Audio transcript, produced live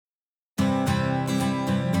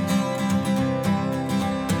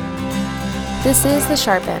This is The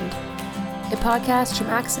Sharp End, a podcast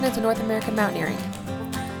from Accidents in North American Mountaineering.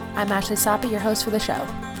 I'm Ashley Soppe, your host for the show.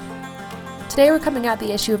 Today we're coming at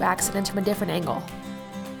the issue of accidents from a different angle.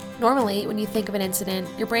 Normally, when you think of an incident,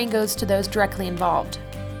 your brain goes to those directly involved.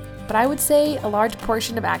 But I would say a large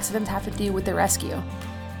portion of accidents have to do with the rescue.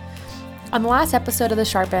 On the last episode of The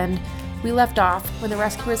Sharp End, we left off when the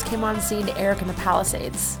rescuers came on scene to Eric in the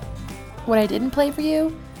Palisades. What I didn't play for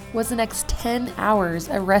you was the next 10 hours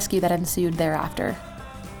of rescue that ensued thereafter.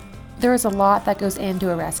 There is a lot that goes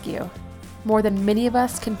into a rescue, more than many of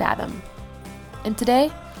us can fathom. And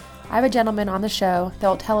today, I have a gentleman on the show that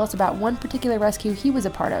will tell us about one particular rescue he was a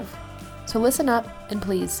part of. So listen up and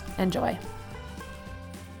please enjoy.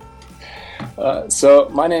 So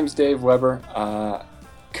my name's Dave Weber.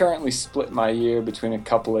 Currently split my year between a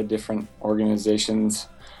couple of different organizations.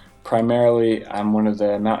 Primarily, I'm one of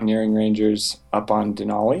the mountaineering rangers up on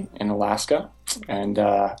Denali in Alaska, and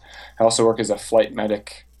I also work as a flight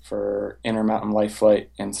medic for Intermountain Life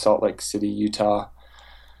Flight in Salt Lake City, Utah.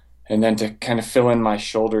 And then to kind of fill in my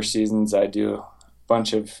shoulder seasons, I do a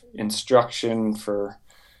bunch of instruction for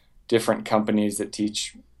different companies that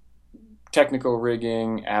teach technical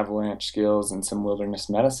rigging, avalanche skills, and some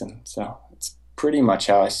wilderness medicine. So it's pretty much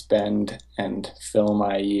how I spend and fill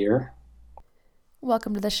my year.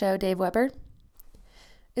 Welcome to the show, Dave Weber.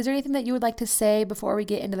 Is there anything that you would like to say before we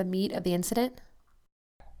get into the meat of the incident?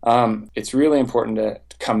 It's really important to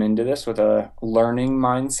come into this with a learning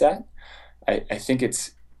mindset. I think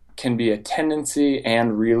it can be a tendency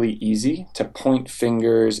and really easy to point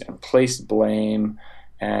fingers and place blame,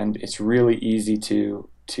 and it's really easy to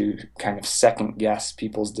kind of second guess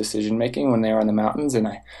people's decision making when they are in the mountains. And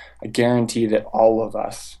I guarantee that all of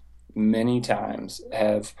us many times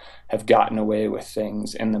have gotten away with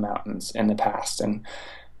things in the mountains in the past, and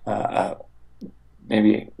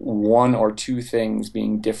maybe one or two things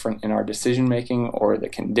being different in our decision making or the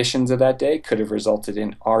conditions of that day could have resulted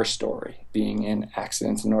in our story being in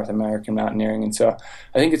accidents in North American mountaineering. And so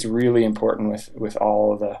I think it's really important with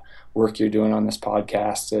all of the work you're doing on this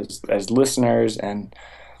podcast as listeners and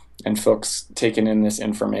folks taking in this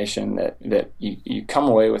information that you come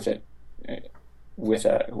away with it with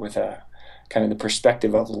a kind of the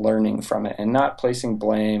perspective of learning from it and not placing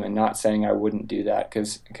blame and not saying I wouldn't do that,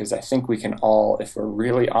 because I think we can all, if we're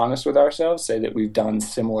really honest with ourselves, say that we've done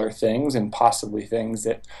similar things and possibly things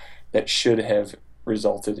that should have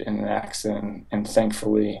resulted in an accident, and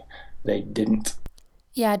thankfully they didn't.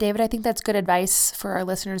 Yeah, David, I think that's good advice for our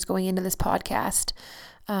listeners going into this podcast.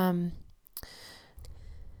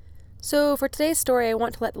 So for today's story, I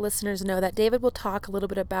want to let the listeners know that David will talk a little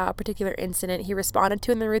bit about a particular incident he responded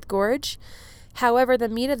to in the Ruth Gorge. However, the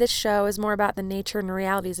meat of this show is more about the nature and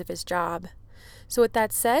realities of his job. So with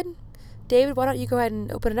that said, David, why don't you go ahead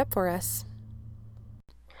and open it up for us?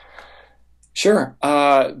 Sure.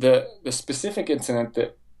 The specific incident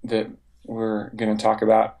that we're going to talk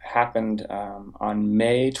about happened on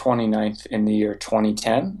May 29th in the year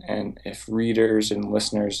 2010. And if readers and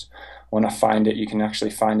listeners want to find it, you can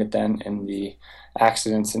actually find it then in the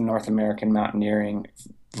Accidents in North American Mountaineering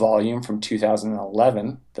volume from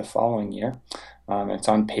 2011, the following year. It's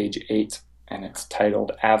on page 8, and it's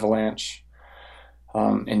titled Avalanche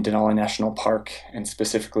in Denali National Park, and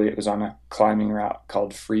specifically it was on a climbing route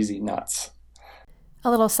called Freezy Nuts.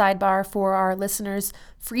 A little sidebar for our listeners,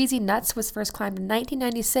 Freezy Nuts was first climbed in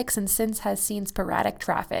 1996 and since has seen sporadic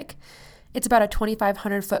traffic. It's about a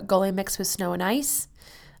 2,500-foot gully mixed with snow and ice.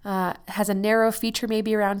 Has a narrow feature,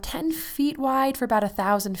 maybe around 10 feet wide for about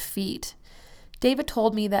 1,000 feet. David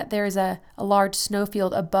told me that there is a large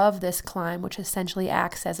snowfield above this climb, which essentially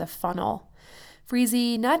acts as a funnel.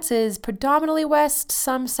 Freezy Nuts is predominantly west,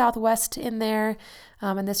 some southwest in there,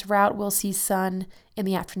 and this route will see sun in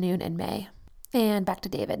the afternoon in May. And back to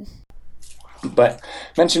David. But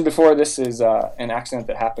mentioned before, this is an accident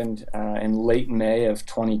that happened in late May of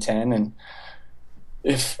 2010, and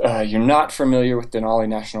if you're not familiar with Denali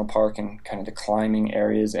National Park and kind of the climbing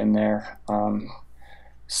areas in there,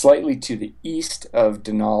 slightly to the east of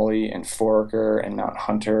Denali and Foraker and Mount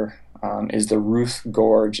Hunter is the Ruth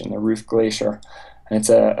Gorge and the Ruth Glacier. And it's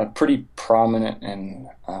a pretty prominent and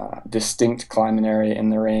distinct climbing area in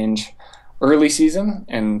the range. Early season,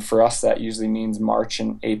 and for us that usually means March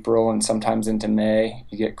and April and sometimes into May,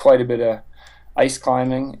 you get quite a bit of ice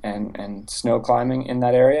climbing and snow climbing in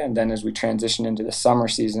that area. And then as we transition into the summer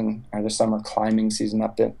season, or the summer climbing season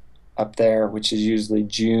up there, which is usually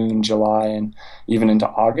June, July, and even into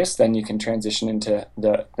August, then you can transition into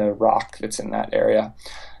the rock that's in that area.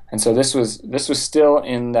 And so this was still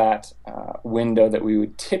in that window that we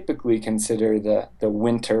would typically consider the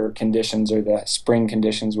winter conditions or the spring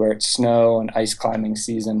conditions, where it's snow and ice climbing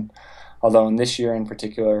season. Although in this year in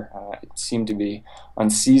particular, it seemed to be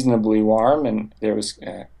unseasonably warm, and there was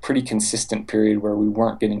a pretty consistent period where we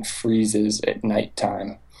weren't getting freezes at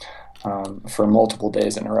nighttime for multiple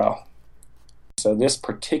days in a row. So this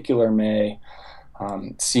particular May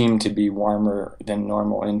seemed to be warmer than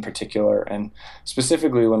normal in particular, and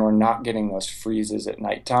specifically when we're not getting those freezes at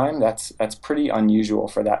nighttime, that's pretty unusual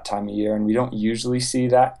for that time of year, and we don't usually see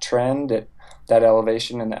that trend at that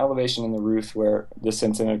elevation. And the elevation in the Ruth where this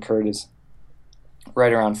incident occurred is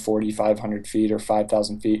right around 4,500 feet or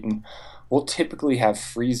 5,000 feet, and we'll typically have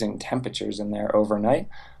freezing temperatures in there overnight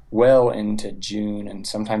well into June and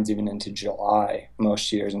sometimes even into July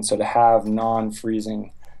most years. And so to have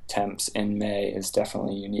non-freezing temps in May is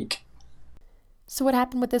definitely unique. So what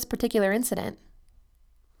happened with this particular incident?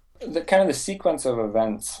 The sequence of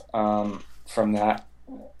events from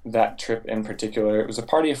that trip in particular, it was a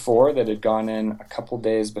party of four that had gone in a couple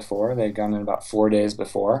days before. They had gone in about 4 days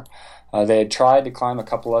before. They had tried to climb a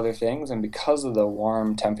couple other things, and because of the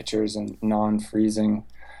warm temperatures and non-freezing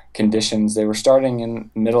conditions, they were starting in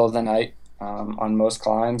the middle of the night on most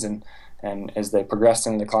climbs, and as they progressed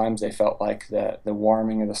into the climbs, they felt like the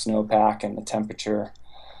warming of the snowpack and the temperature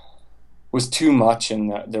was too much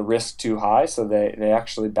and the risk too high, so they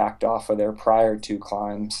actually backed off of their prior 2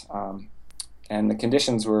 climbs. And the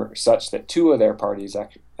conditions were such that 2 of their parties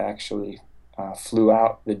actually flew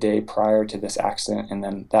out the day prior to this accident, and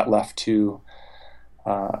then that left 2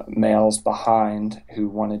 males behind who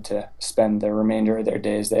wanted to spend the remainder of their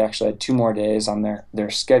days. They actually had 2 more days on their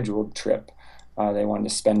scheduled trip they wanted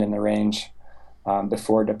to spend in the range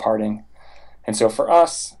before departing. And so for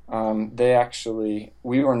us,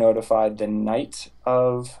 we were notified the night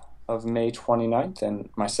of May 29th, and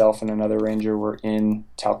myself and another ranger were in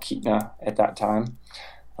Talkeetna at that time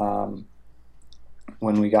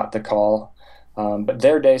when we got the call. But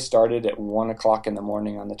their day started at 1 o'clock in the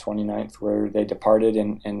morning on the 29th, where they departed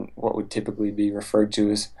in what would typically be referred to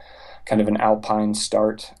as kind of an alpine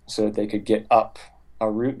start, so that they could get up a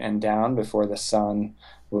route and down before the sun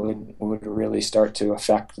would really start to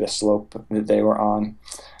affect the slope that they were on.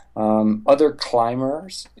 Other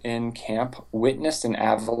climbers in camp witnessed an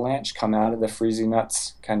avalanche come out of the Freezy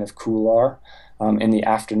Nuts kind of couloir in the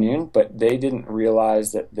afternoon, but they didn't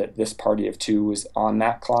realize that this party of 2 was on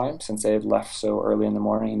that climb, since they had left so early in the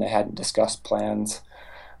morning and they hadn't discussed plans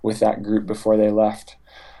with that group before they left.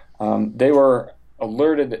 They were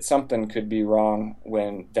alerted that something could be wrong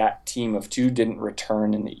when that team of 2 didn't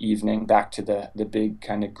return in the evening back to the big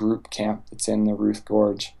kind of group camp that's in the Ruth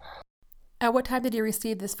Gorge. At what time did you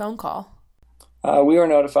receive this phone call? We were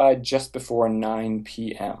notified just before 9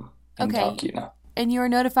 p.m. in Talkeetna. And you were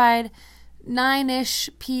notified 9-ish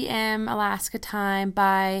p.m. Alaska time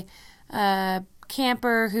by a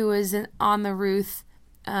camper who was on the Ruth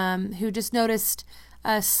who just noticed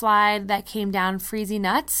a slide that came down Freezy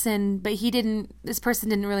Nuts, but this person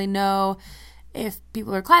didn't really know if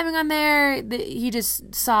people were climbing on there. He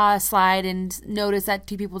just saw a slide and noticed that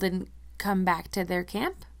 2 people didn't come back to their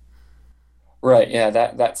camp. Right, yeah,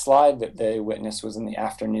 that slide that they witnessed was in the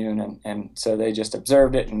afternoon, and so they just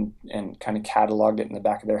observed it and kind of cataloged it in the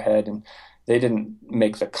back of their head, and they didn't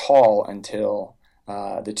make the call until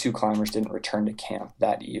the 2 climbers didn't return to camp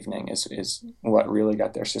that evening is what really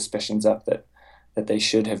got their suspicions up that they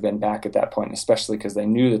should have been back at that point, especially because they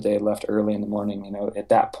knew that they had left early in the morning. At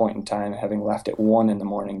that point in time, having left at 1 in the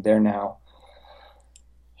morning, they're now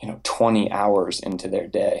 20 hours into their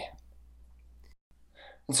day.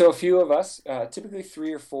 And so a few of us, typically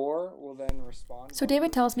 3 or 4, will then respond. So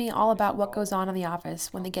David tells me all about what goes on in the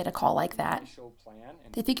office when they get a call like that.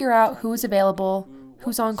 They figure out who's available,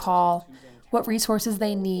 who's on call, what resources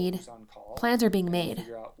they need. Plans are being made.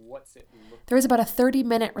 There is about a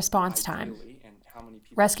 30-minute response time.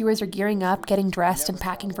 Rescuers are gearing up, getting dressed, and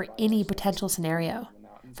packing for any potential scenario,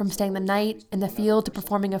 from staying the night in the field to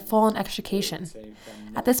performing a full extrication.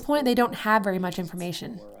 At this point, they don't have very much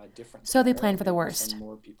information, so they plan for the worst.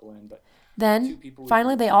 Then,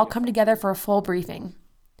 finally, they all come together for a full briefing.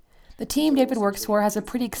 The team David works for has a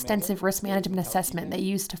pretty extensive risk management assessment they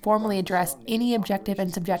use to formally address any objective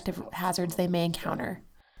and subjective hazards they may encounter.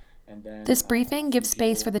 This briefing gives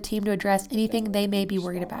space for the team to address anything they may be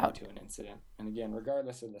worried about. And again,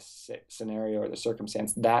 regardless of the scenario or the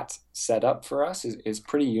circumstance, that's set up for us is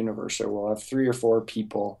pretty universal. We'll have 3 or 4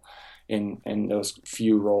 people in those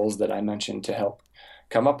few roles that I mentioned to help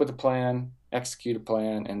come up with a plan, execute a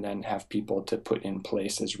plan, and then have people to put in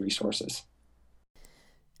place as resources.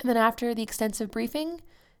 And then after the extensive briefing,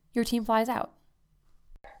 your team flies out.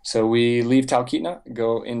 So we leave Talkeetna,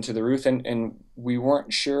 go into the roof, and we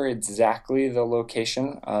weren't sure exactly the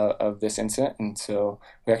location of this incident. And so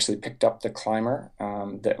we actually picked up the climber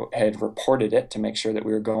that had reported it to make sure that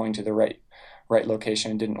we were going to the right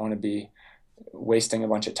location and didn't want to be wasting a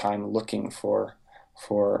bunch of time looking for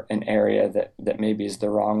an area that maybe is the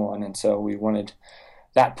wrong one. And so we wanted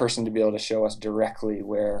that person to be able to show us directly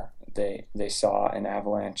where they saw an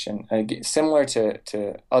avalanche. And similar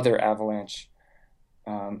to other avalanche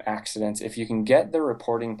accidents, if you can get the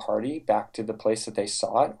reporting party back to the place that they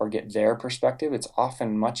saw it or get their perspective, it's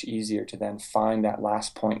often much easier to then find that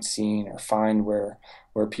last point seen or find where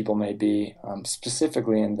people may be,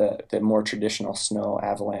 specifically in the more traditional snow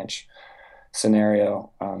avalanche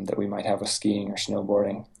scenario that we might have with skiing or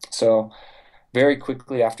snowboarding. So very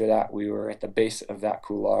quickly after that, we were at the base of that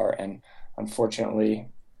couloir, and unfortunately,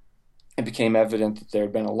 it became evident that there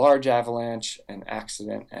had been a large avalanche, an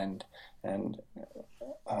accident, and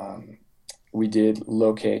we did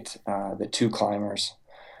locate the two climbers.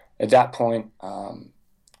 At that point,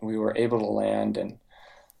 we were able to land, and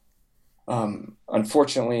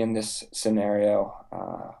unfortunately, in this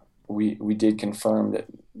scenario, we did confirm that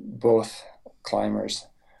both climbers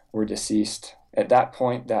were deceased. At that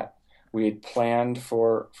point, that we had planned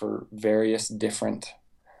for various different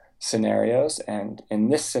scenarios, and in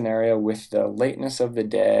this scenario, with the lateness of the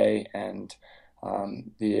day and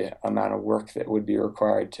the amount of work that would be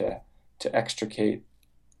required to extricate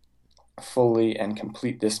fully and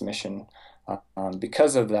complete this mission,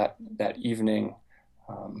 because of that evening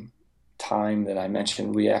time that I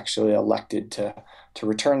mentioned, we actually elected to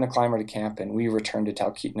return the climber to camp, and we returned to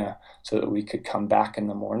Talkeetna so that we could come back in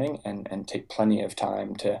the morning and take plenty of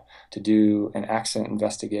time to do an accident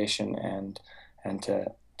investigation and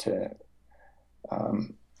to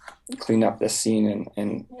clean up the scene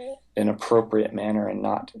in an appropriate manner and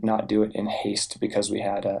not do it in haste because we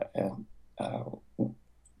had a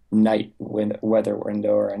night weather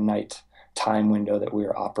window or a night time window that we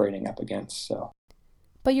were operating up against. So.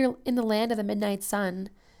 But you're in the land of the midnight sun,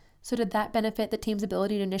 so did that benefit the team's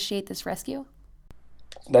ability to initiate this rescue?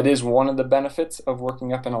 That is one of the benefits of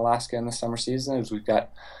working up in Alaska in the summer season, is we've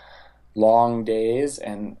got long days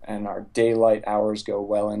and our daylight hours go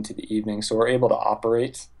well into the evening. So we're able to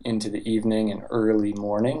operate into the evening and early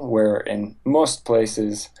morning, where in most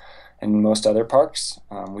places and most other parks,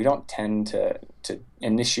 we don't tend to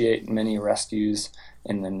initiate many rescues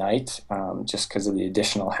in the night just because of the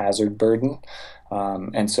additional hazard burden.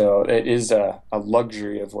 And so it is a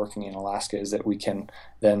luxury of working in Alaska, is that we can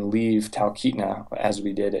then leave Talkeetna, as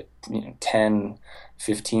we did at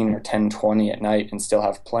 10:15 or 10:20 at night, and still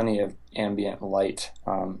have plenty of ambient light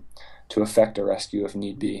to effect a rescue if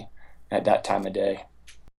need be at that time of day.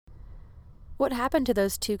 What happened to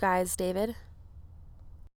those two guys, David?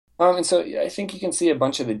 And so I think you can see a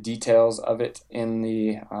bunch of the details of it in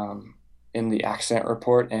the accident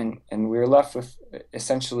report, and we were left with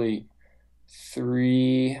essentially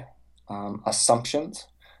three assumptions.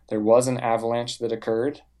 There was an avalanche that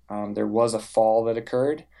occurred, there was a fall that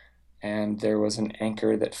occurred, and there was an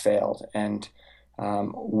anchor that failed. And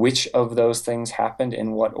which of those things happened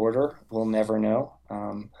in what order, we'll never know.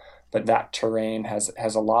 But that terrain has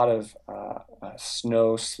a lot of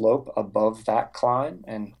snow slope above that climb,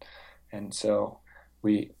 and so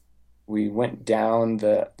we went down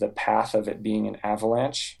the path of it being an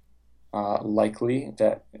avalanche, likely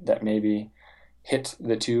that maybe hit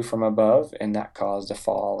the two from above, and that caused a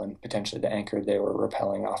fall and potentially the anchor they were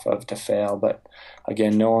rappelling off of to fail. But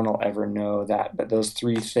again, no one will ever know that. But those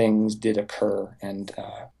three things did occur, and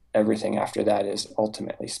everything after that is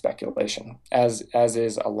ultimately speculation, as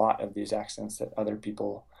is a lot of these accidents that other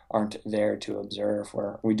people aren't there to observe,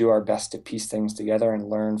 where we do our best to piece things together and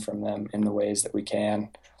learn from them in the ways that we can.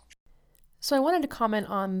 So I wanted to comment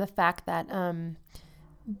on the fact that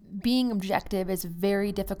being objective is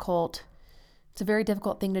very difficult. It's a very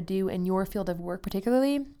difficult thing to do in your field of work,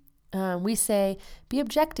 particularly. We say, be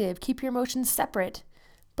objective, keep your emotions separate.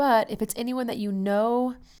 But if it's anyone that you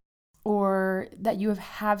know or that you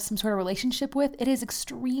have some sort of relationship with, it is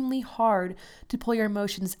extremely hard to pull your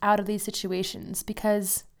emotions out of these situations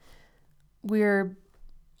because we're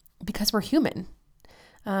human.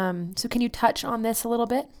 So can you touch on this a little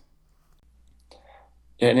bit?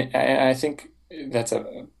 And I think that's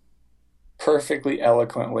a perfectly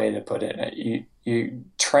eloquent way to put it. You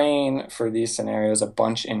train for these scenarios a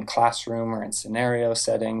bunch in classroom or in scenario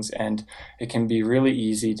settings, and it can be really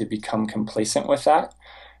easy to become complacent with that.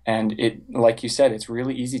 And it, like you said, it's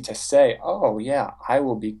really easy to say, oh yeah, I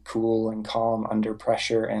will be cool and calm under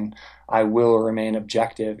pressure and I will remain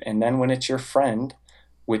objective. And then when it's your friend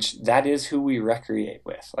which that is who we recreate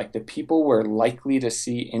with. Like the people we're likely to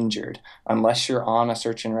see injured, unless you're on a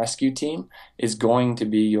search and rescue team, is going to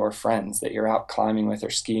be your friends that you're out climbing with or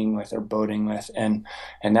skiing with or boating with. And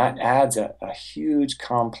that adds a huge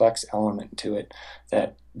complex element to it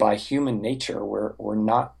that by human nature, we're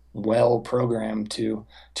not well programmed to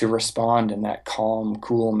respond in that calm,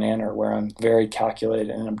 cool manner where I'm very calculated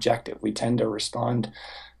and objective. We tend to respond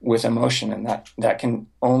with emotion, and that can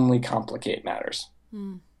only complicate matters.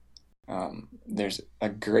 There's a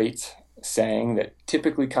great saying that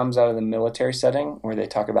typically comes out of the military setting where they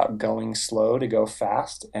talk about going slow to go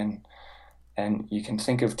fast. And you can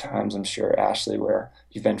think of times, I'm sure, Ashley, where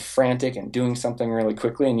you've been frantic and doing something really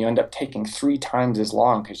quickly and you end up taking 3 times as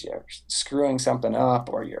long because you're screwing something up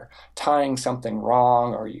or you're tying something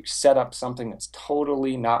wrong or you set up something that's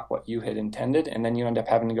totally not what you had intended. And then you end up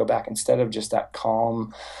having to go back instead of just that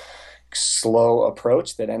calm, slow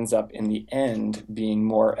approach that ends up in the end being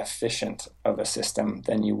more efficient of a system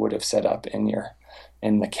than you would have set up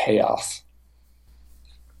in the chaos.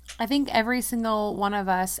 I think every single one of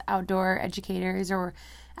us outdoor educators or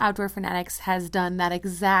outdoor fanatics has done that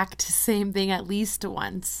exact same thing at least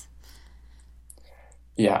once.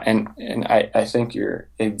 Yeah, and I think you're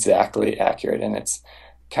exactly accurate, and it's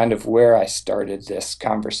kind of where I started this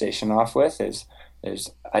conversation off with is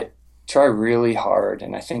I try really hard,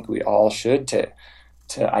 and I think we all should, to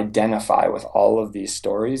identify with all of these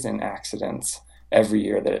stories and accidents every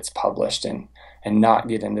year that it's published, and not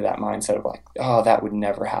get into that mindset of like, oh, that would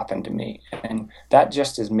never happen to me. And that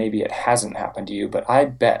just is, maybe it hasn't happened to you, but I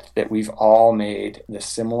bet that we've all made the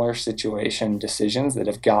similar situation decisions that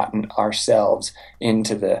have gotten ourselves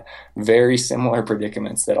into the very similar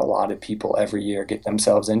predicaments that a lot of people every year get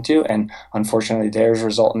themselves into. And unfortunately, theirs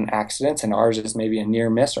result in accidents, and ours is maybe a near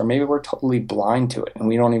miss, or maybe we're totally blind to it and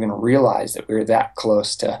we don't even realize that we were that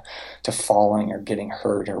close to falling or getting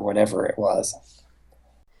hurt or whatever it was.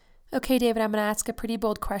 Okay, David, I'm going to ask a pretty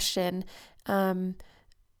bold question. And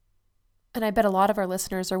I bet a lot of our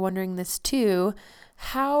listeners are wondering this too.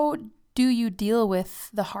 How do you deal with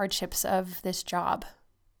the hardships of this job?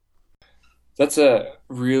 That's a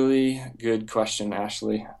really good question,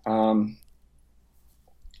 Ashley.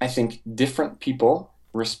 I think different people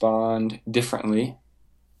respond differently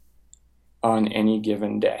on any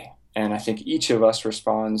given day. And I think each of us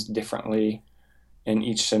responds differently in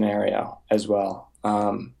each scenario as well.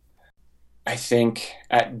 I think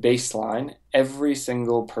at baseline, every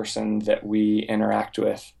single person that we interact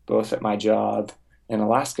with, both at my job in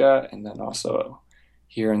Alaska and then also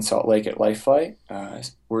here in Salt Lake at Life Flight,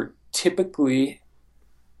 we're typically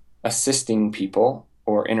assisting people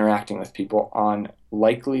or interacting with people on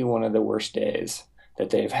likely one of the worst days that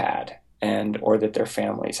they've had or that their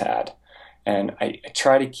families had. And I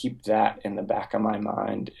try to keep that in the back of my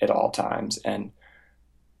mind at all times. And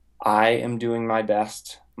I am doing my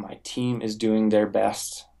best. My team is doing their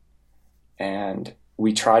best. And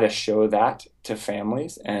we try to show that to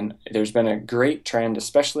families. And there's been a great trend,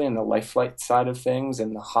 especially in the life flight side of things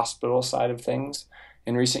and the hospital side of things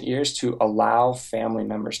in recent years, to allow family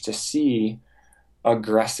members to see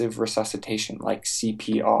aggressive resuscitation like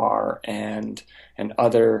CPR and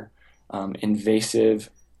other invasive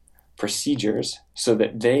procedures so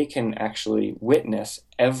that they can actually witness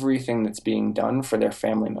everything that's being done for their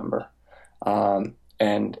family member.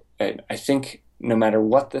 And I think no matter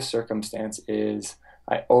what the circumstance is,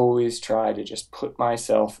 I always try to just put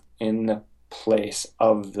myself in the place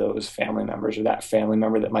of those family members, or that family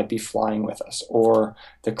member that might be flying with us, or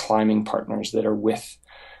the climbing partners that are with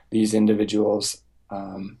these individuals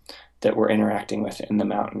that we're interacting with in the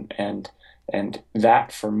mountain. And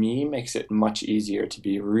that, for me, makes it much easier to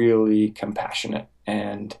be really compassionate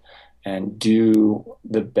and do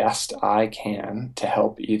the best I can to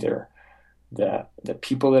help either the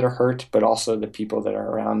people that are hurt, but also the people that are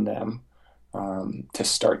around them to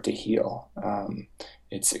start to heal.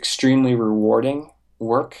 It's extremely rewarding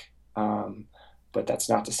work, but that's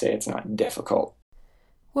not to say it's not difficult.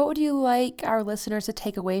 What would you like our listeners to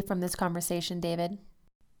take away from this conversation, David?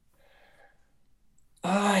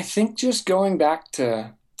 I think just going back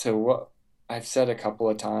to what I've said a couple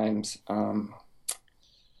of times,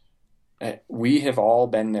 we have all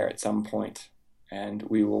been there at some point, and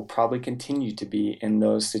we will probably continue to be in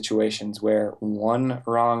those situations where one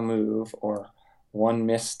wrong move or one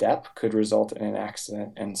misstep could result in an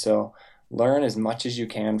accident. And so learn as much as you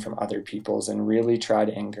can from other people's and really try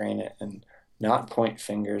to ingrain it, and not point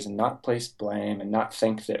fingers and not place blame and not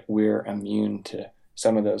think that we're immune to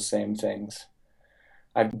some of those same things.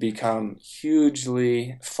 I've become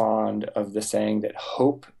hugely fond of the saying that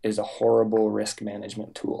hope is a horrible risk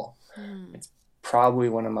management tool. It's probably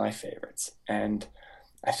one of my favorites. And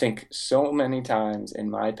I think so many times in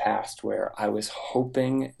my past where I was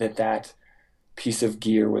hoping that piece of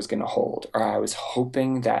gear was going to hold, or I was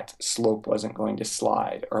hoping that slope wasn't going to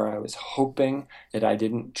slide, or I was hoping that I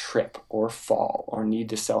didn't trip or fall or need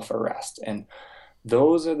to self-arrest. And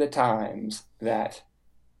those are the times that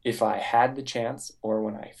if I had the chance, or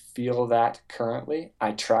when I feel that currently,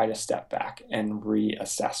 I try to step back and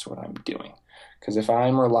reassess what I'm doing. Because if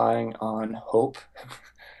I'm relying on hope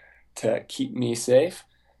to keep me safe,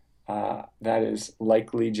 that is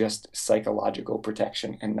likely just psychological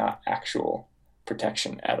protection and not actual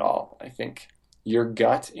protection at all. I think your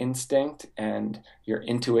gut instinct and your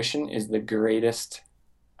intuition is the greatest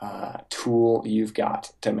tool you've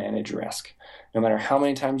got to manage risk. No matter how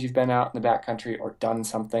many times you've been out in the backcountry or done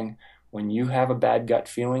something, when you have a bad gut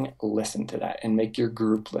feeling, listen to that and make your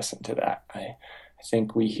group listen to that. I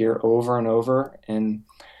think we hear over and over in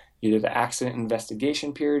either the accident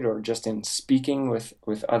investigation period or just in speaking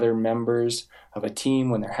with other members of a team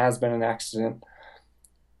when there has been an accident,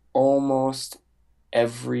 almost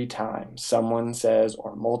every time someone says,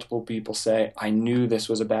 or multiple people say, I knew this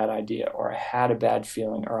was a bad idea, or I had a bad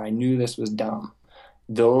feeling, or I knew this was dumb.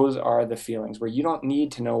 Those are the feelings where you don't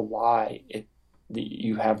need to know why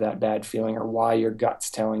you have that bad feeling or why your gut's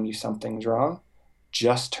telling you something's wrong.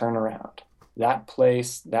 Just turn around. That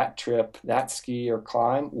place, that trip, that ski or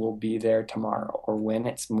climb will be there tomorrow or when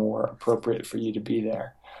it's more appropriate for you to be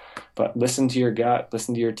there. But listen to your gut,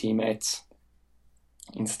 listen to your teammates,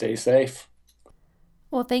 and stay safe.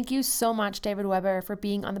 Well, thank you so much, David Weber, for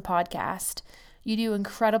being on the podcast. You do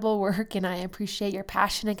incredible work, and I appreciate your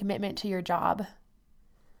passion and commitment to your job.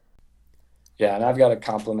 Yeah, and I've got to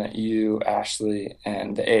compliment you, Ashley,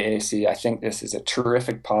 and the AAC. I think this is a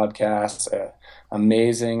terrific podcast, an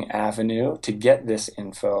amazing avenue to get this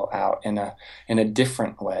info out in a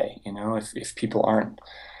different way. You know, if people aren't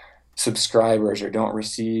subscribers or don't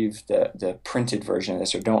receive the printed version of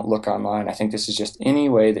this or don't look online, I think this is just any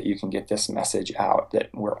way that you can get this message out,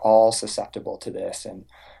 that we're all susceptible to this, and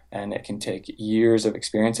it can take years of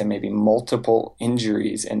experience and maybe multiple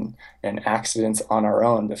injuries and accidents on our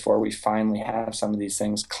own before we finally have some of these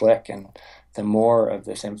things click. And the more of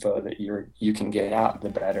this info that you can get out, the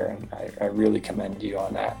better. And I really commend you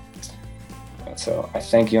on that. So I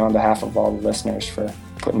thank you on behalf of all the listeners for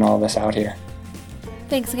putting all this out here.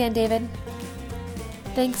 Thanks again, David.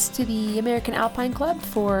 Thanks to the American Alpine Club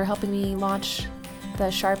for helping me launch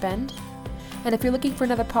the Sharp End. And if you're looking for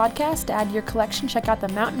another podcast to add to your collection, check out the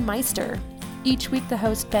Mountain Meister. Each week, the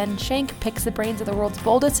host Ben Shank picks the brains of the world's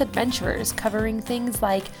boldest adventurers, covering things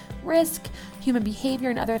like risk, human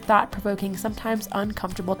behavior, and other thought-provoking, sometimes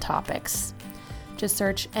uncomfortable topics. Just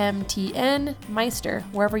search MTN Meister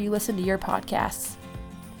wherever you listen to your podcasts.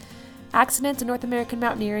 Accidents in North American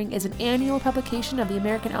Mountaineering is an annual publication of the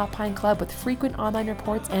American Alpine Club with frequent online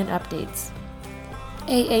reports and updates.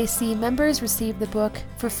 AAC members receive the book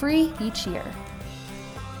for free each year.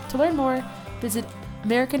 To learn more, visit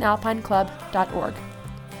AmericanAlpineClub.org.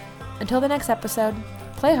 Until the next episode,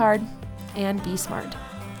 play hard and be smart.